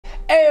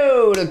Hey,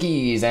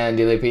 lookies,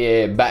 Andilippi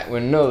here, back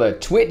with another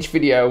Twitch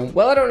video.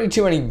 Well, I don't do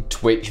too many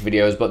Twitch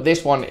videos, but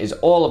this one is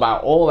all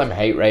about all them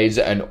hate raids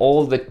and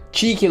all the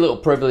cheeky little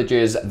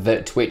privileges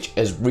that Twitch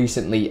has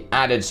recently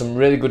added. Some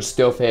really good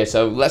stuff here,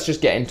 so let's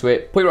just get into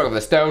it. Put your rock over the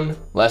stone,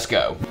 let's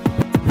go.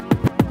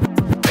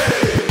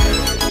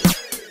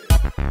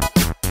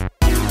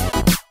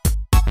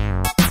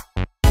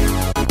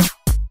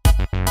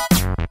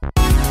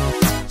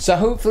 So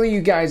hopefully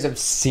you guys have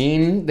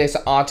seen this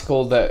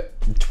article that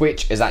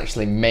Twitch has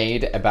actually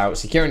made about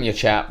securing your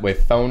chat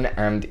with phone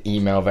and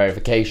email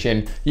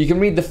verification. You can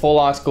read the full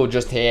article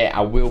just here.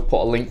 I will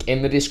put a link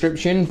in the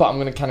description, but I'm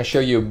going to kind of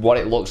show you what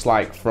it looks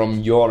like from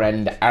your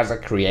end as a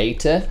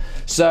creator.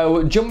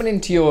 So jumping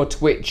into your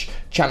Twitch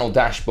channel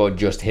dashboard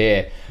just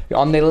here,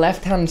 on the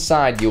left hand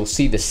side you'll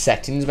see the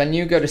settings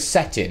menu. Go to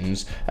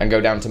settings and go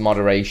down to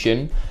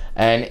moderation.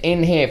 And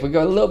in here, if we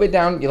go a little bit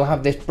down, you'll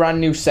have this brand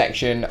new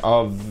section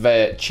of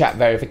chat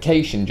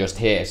verification just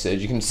here. So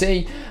as you can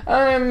see,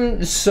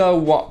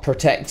 somewhat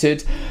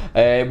protected.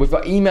 We've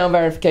got email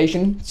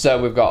verification.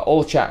 So we've got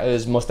all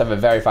chatters must have a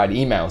verified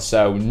email.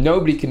 So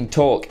nobody can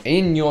talk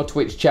in your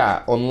Twitch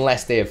chat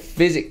unless they have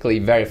physically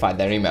verified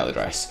their email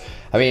address.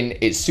 I mean,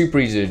 it's super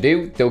easy to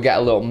do. They'll get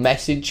a little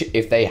message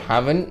if they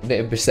haven't.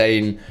 They'll be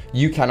saying,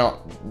 you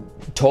cannot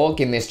talk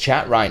in this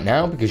chat right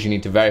now because you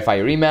need to verify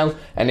your email,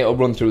 and it'll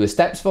run through the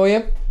steps for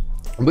you.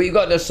 But you've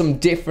got there's some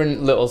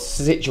different little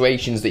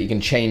situations that you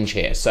can change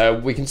here. So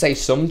we can say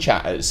some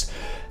chatters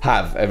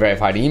have a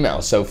verified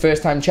email. So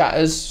first time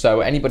chatters,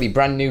 so anybody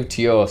brand new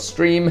to your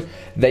stream,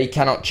 they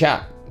cannot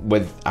chat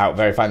without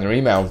verifying their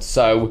email.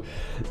 So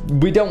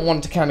we don't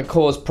want to kind of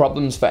cause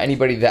problems for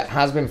anybody that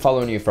has been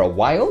following you for a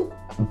while,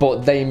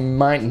 but they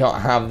might not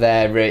have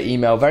their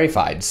email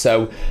verified.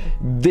 So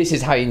this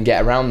is how you can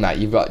get around that.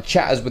 You've got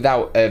chatters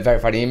without a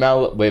verified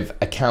email with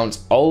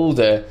accounts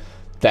older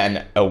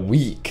than a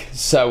week.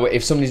 So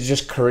if somebody's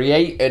just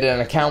created an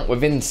account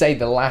within, say,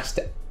 the last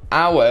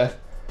hour,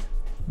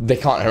 they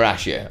can't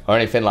harass you or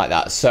anything like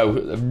that. So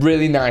a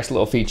really nice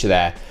little feature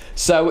there.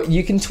 So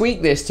you can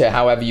tweak this to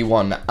however you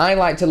want. I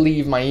like to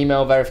leave my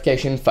email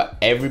verification for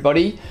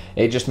everybody.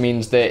 It just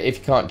means that if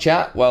you can't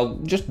chat, well,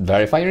 just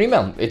verify your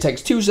email. It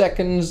takes 2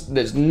 seconds.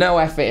 There's no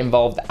effort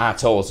involved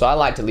at all. So I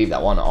like to leave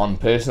that one on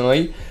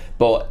personally.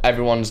 But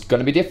everyone's going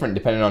to be different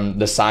depending on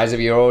the size of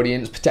your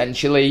audience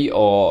potentially,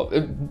 or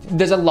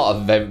there's a lot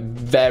of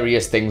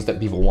various things that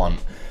people want.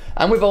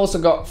 And we've also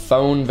got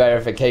phone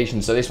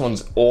verification. So this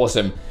one's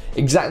awesome.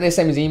 Exactly the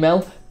same as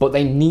email, but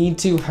they need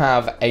to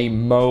have a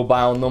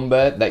mobile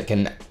number that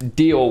can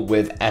deal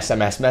with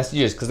SMS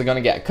messages, because they're going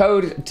to get a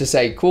code to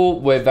say, cool,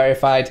 we're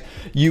verified.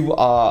 You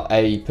are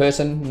a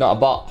person, not a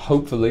bot,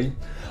 hopefully.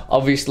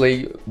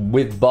 Obviously,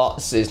 with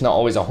bots, it's not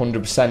always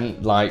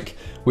 100%. Like,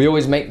 we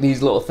always make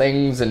these little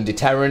things and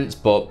deterrents,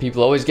 but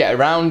people always get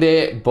around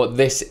it. But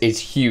this is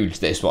huge,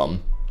 this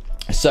one.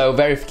 So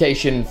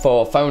verification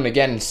for phone,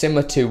 again,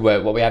 similar to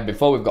what we had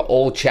before. We've got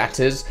all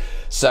chatters.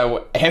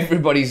 So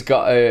everybody's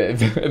got to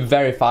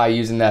verify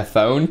using their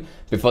phone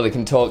before they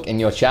can talk in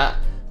your chat.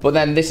 But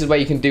then this is where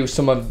you can do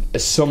some of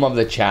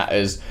the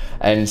chatters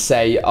and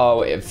say,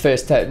 oh,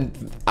 first,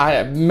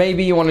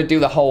 maybe you want to do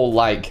the whole,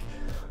 like,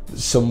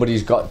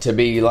 somebody's got to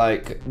be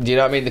like, do you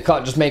know what I mean? They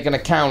can't just make an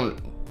account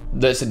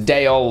that's a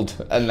day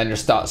old and then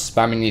just start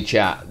spamming your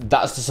chat.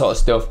 That's the sort of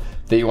stuff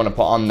that you want to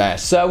put on there.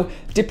 So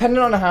depending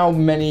on how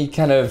many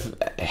kind of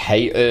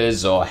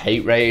haters or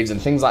hate raids and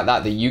things like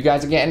that you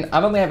guys are getting,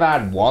 I've only ever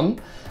had one,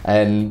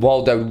 and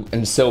Waldo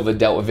and Silver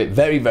dealt with it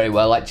very, very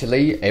well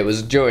actually. It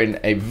was during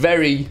a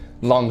very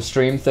long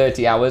stream,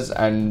 30 hours,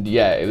 and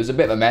yeah, it was a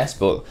bit of a mess,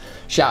 but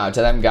shout out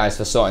to them guys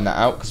for sorting that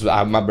out, because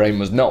my brain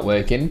was not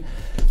working.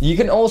 You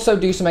can also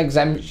do some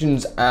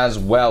exemptions as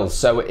well.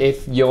 So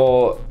if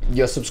your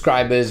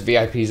subscribers,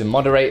 VIPs and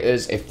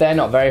moderators, if they're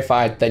not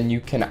verified, then you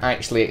can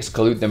actually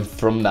exclude them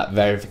from that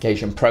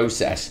verification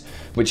process,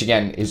 which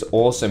again is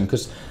awesome,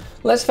 because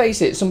let's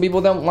face it, some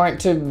people don't like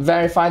to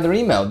verify their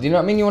email. Do you know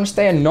what I mean? You want to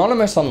stay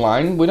anonymous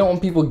online. We don't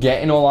want people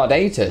getting all our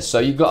data. So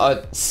you've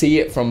got to see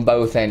it from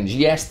both ends.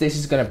 Yes, this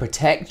is going to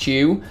protect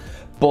you,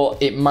 but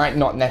it might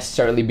not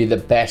necessarily be the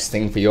best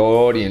thing for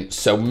your audience.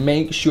 So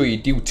make sure you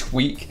do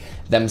tweak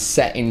them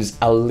settings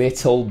a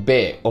little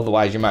bit.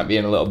 Otherwise, you might be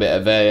in a little bit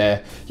of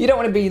a... you don't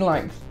want to be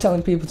like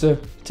telling people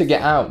to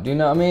get out. Do you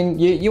know what I mean?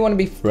 You want to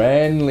be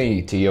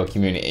friendly to your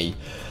community.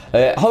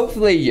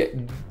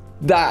 Hopefully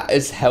that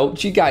has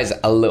helped you guys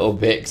a little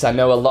bit, because I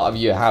know a lot of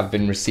you have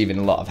been receiving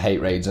a lot of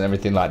hate raids and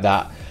everything like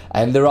that.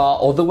 And there are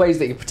other ways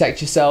that you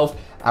protect yourself.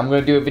 I'm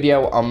going to do a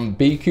video on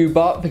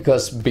BQBot,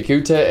 because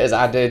Bikuta has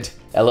added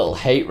a little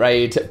hate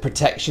raid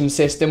protection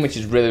system, which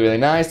is really, really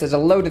nice. There's a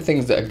load of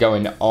things that are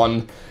going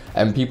on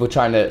and people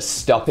trying to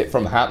stop it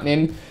from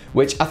happening,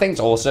 which I think is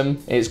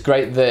awesome. It's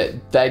great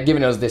that they're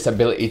giving us this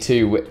ability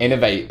to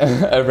innovate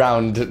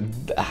around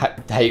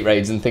hate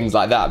raids and things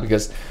like that,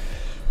 because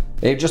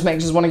it just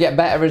makes us want to get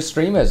better as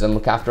streamers and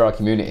look after our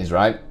communities,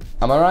 right?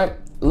 Am I right?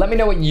 let me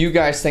know what you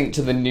guys think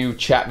to the new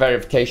chat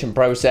verification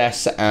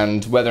process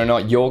and whether or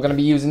not you're going to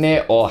be using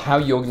it or how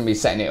you're going to be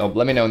setting it up.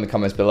 Let me know in the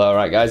comments below,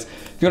 alright guys?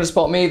 If you want to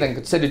support me, then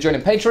consider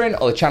joining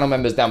Patreon or the channel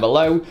members down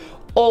below.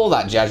 All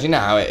that jazz, you know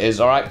how it is,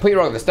 alright? Put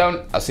your rock in the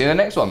stone. I'll see you in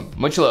the next one.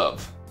 Much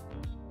love.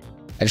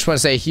 I just want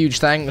to say a huge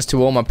thanks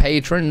to all my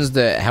patrons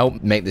that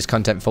help make this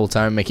content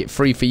full-time, make it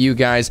free for you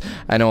guys,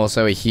 and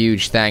also a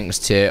huge thanks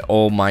to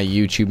all my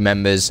YouTube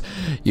members.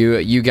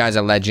 You guys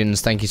are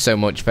legends. Thank you so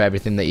much for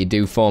everything that you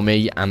do for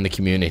me and the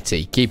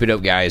community. Keep it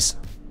up, guys.